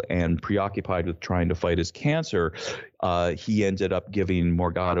ill and preoccupied with trying to fight his cancer, he ended up giving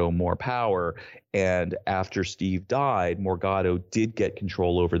Morgado more power. And after Steve died, Morgado did get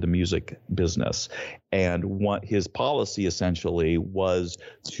control over the music business. And what his policy essentially was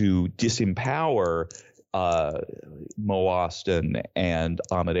to disempower Mo Austin and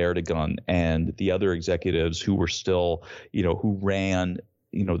Ahmet Ertegun and the other executives who were still, who ran,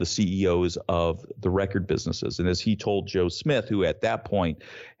 the CEOs of the record businesses. And as he told Joe Smith, who at that point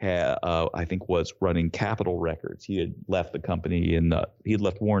I think was running Capitol Records, he had left the company he had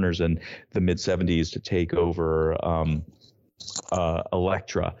left Warner's in the mid 70s to take over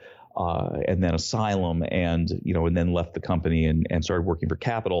Elektra. And then Asylum, and then left the company and started working for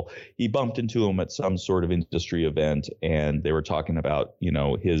Capitol. He bumped into him at some sort of industry event, and they were talking about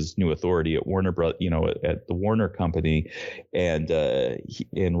his new authority at Warner at the Warner Company, and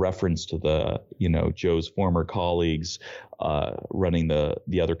in reference to the Joe's former colleagues running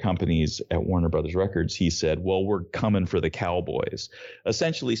the other companies at Warner Brothers Records, he said, "Well, we're coming for the Cowboys,"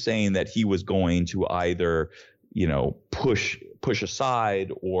 essentially saying that he was going to either push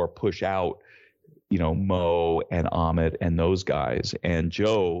aside or push out, Mo and Ahmet and those guys. And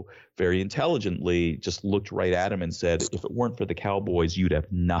Joe very intelligently just looked right at him and said, if it weren't for the Cowboys, you'd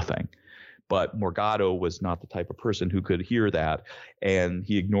have nothing. But Morgado was not the type of person who could hear that, and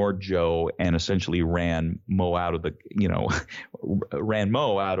he ignored Joe and essentially ran Mo out of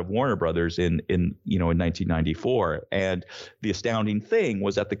Warner Brothers in 1994. And the astounding thing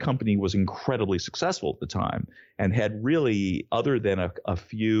was that the company was incredibly successful at the time, and had really, other than a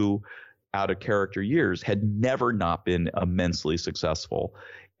few out of character years, had never not been immensely successful,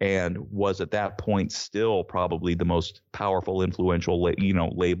 and was at that point still probably the most powerful, influential,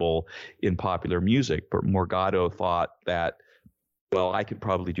 label in popular music. But Morgado thought that, well, I could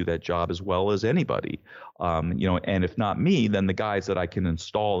probably do that job as well as anybody, and if not me, then the guys that I can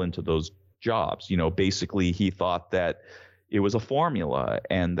install into those jobs. Basically he thought that it was a formula,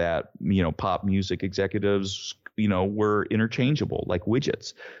 and that, pop music executives, were interchangeable like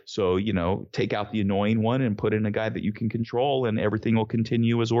widgets. So, take out the annoying one and put in a guy that you can control, and everything will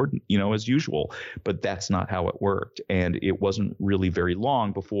continue as usual. But that's not how it worked. And it wasn't really very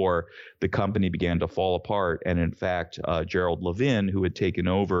long before the company began to fall apart. And in fact, Gerald Levin, who had taken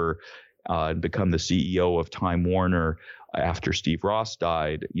over and become the CEO of Time Warner after Steve Ross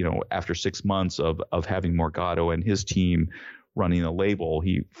died. After 6 months of having Morgado and his team running the label,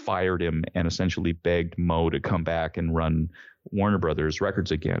 he fired him and essentially begged Moe to come back and run Warner Brothers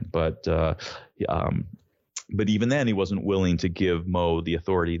Records again. But even then, he wasn't willing to give Moe the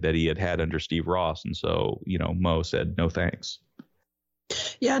authority that he had under Steve Ross. And so, Moe said, no, thanks.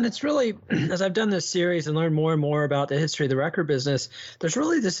 Yeah, and it's really, as I've done this series and learned more and more about the history of the record business, there's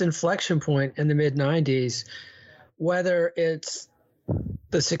really this inflection point in the mid-'90s, whether it's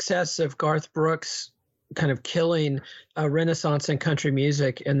the success of Garth Brooks kind of killing a renaissance in country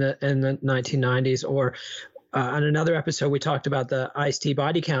music in the 1990s, or on another episode we talked about the Ice-T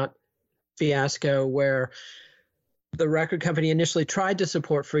Body Count fiasco, where the record company initially tried to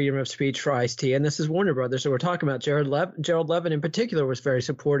support freedom of speech for Ice-T, and this is Warner Brothers. So we're talking about Gerald Levin in particular was very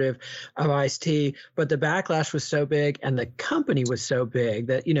supportive of Ice-T, but the backlash was so big and the company was so big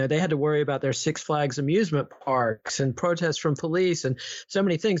that, they had to worry about their Six Flags amusement parks and protests from police and so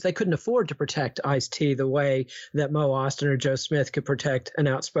many things. They couldn't afford to protect Ice-T the way that Moe Austin or Joe Smith could protect an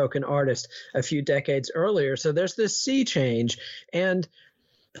outspoken artist a few decades earlier. So there's this sea change, and,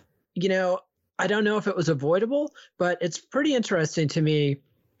 I don't know if it was avoidable, but it's pretty interesting to me.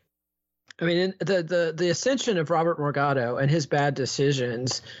 I mean, the ascension of Robert Morgado and his bad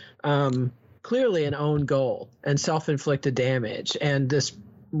decisions, clearly an own goal and self-inflicted damage. And this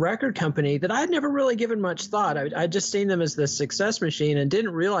record company that I'd never really given much thought. I'd just seen them as this success machine and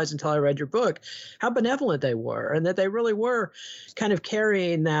didn't realize until I read your book how benevolent they were, and that they really were kind of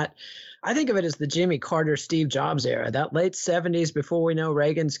carrying that. I think of it as the Jimmy Carter, Steve Jobs era, that late 70s before we know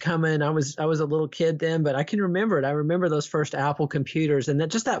Reagan's coming. I was a little kid then, but I can remember it. I remember those first Apple computers, and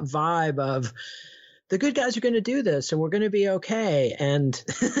that vibe of the good guys are going to do this and we're going to be okay. And,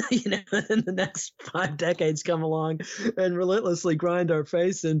 and the next 5 decades come along and relentlessly grind our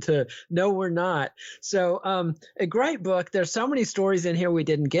face into, no, we're not. So a great book. There's so many stories in here we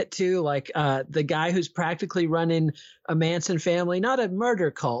didn't get to, like the guy who's practically running a Manson family, not a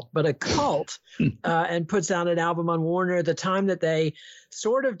murder cult, but a cult, and puts out an album on Warner. The time that they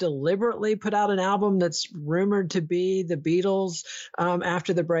sort of deliberately put out an album that's rumored to be the Beatles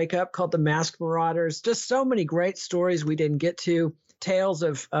after the breakup, called The Masked Marauders. Just so many great stories we didn't get to. Tales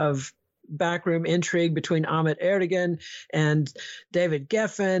of backroom intrigue between Ahmet Ertegun and David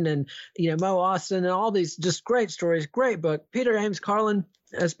Geffen and Moe Austin, and all these just great stories. Great book. Peter Ames Carlin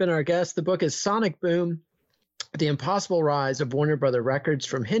has been our guest. The book is Sonic Boom: The Impossible Rise of Warner Brother Records,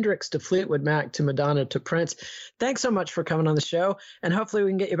 from Hendrix to Fleetwood Mac to Madonna to Prince. Thanks so much for coming on the show, and hopefully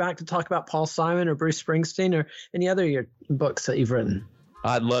we can get you back to talk about Paul Simon or Bruce Springsteen or any other of your books that you've written.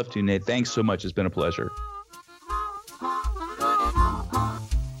 I'd love to, Nate. Thanks so much. It's been a pleasure.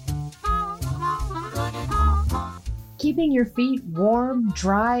 Keeping your feet warm,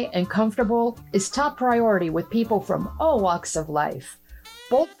 dry, and comfortable is top priority with people from all walks of life.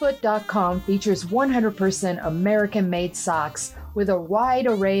 Boltfoot.com features 100% American-made socks with a wide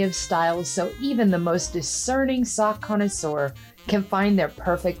array of styles, so even the most discerning sock connoisseur can find their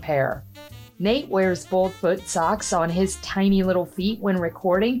perfect pair. Nate wears Boltfoot socks on his tiny little feet when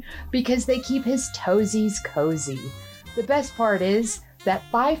recording because they keep his toesies cozy. The best part is that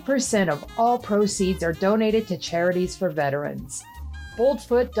 5% of all proceeds are donated to charities for veterans.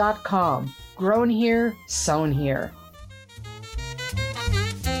 Boltfoot.com. Grown here, sewn here.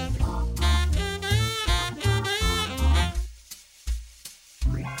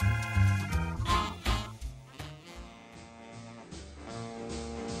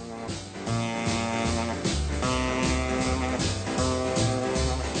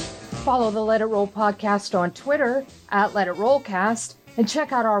 Follow the Let It Roll podcast on Twitter at Let It Rollcast, and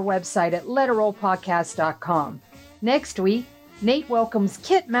check out our website at letitrollpodcast.com. Next week, Nate welcomes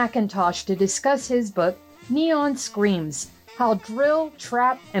Kit McIntosh to discuss his book, Neon Screams: How Drill,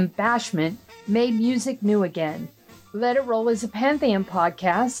 Trap, and Bashment Made Music New Again. Let It Roll is a Pantheon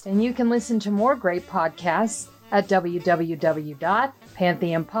podcast, and you can listen to more great podcasts at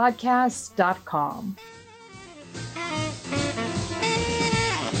www.pantheonpodcasts.com.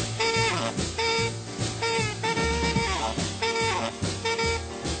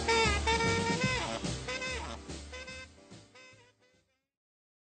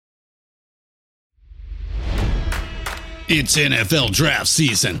 It's NFL draft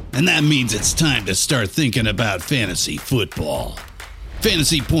season, and that means it's time to start thinking about fantasy football.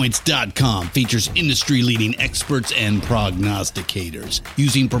 FantasyPoints.com features industry-leading experts and prognosticators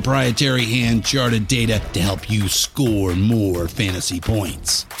using proprietary hand-charted data to help you score more fantasy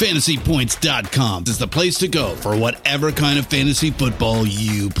points. FantasyPoints.com is the place to go for whatever kind of fantasy football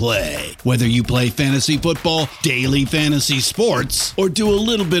you play. Whether you play fantasy football, daily fantasy sports, or do a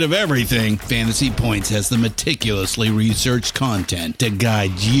little bit of everything, Fantasy Points has the meticulously researched content to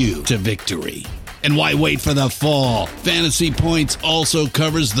guide you to victory. And why wait for the fall? Fantasy Points also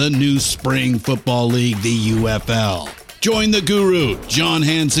covers the new spring football league, the UFL. Join the guru, John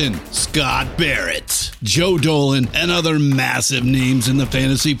Hansen, Scott Barrett, Joe Dolan, and other massive names in the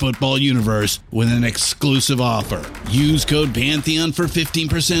fantasy football universe with an exclusive offer. Use code Pantheon for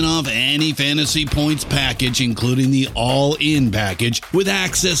 15% off any Fantasy Points package, including the all-in package, with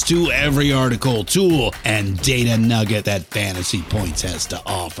access to every article, tool, and data nugget that Fantasy Points has to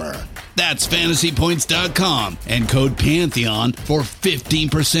offer. That's FantasyPoints.com and code Pantheon for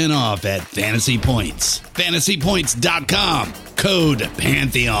 15% off at Fantasy Points. FantasyPoints.com, code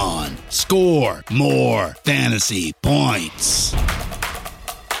Pantheon. Score more fantasy points.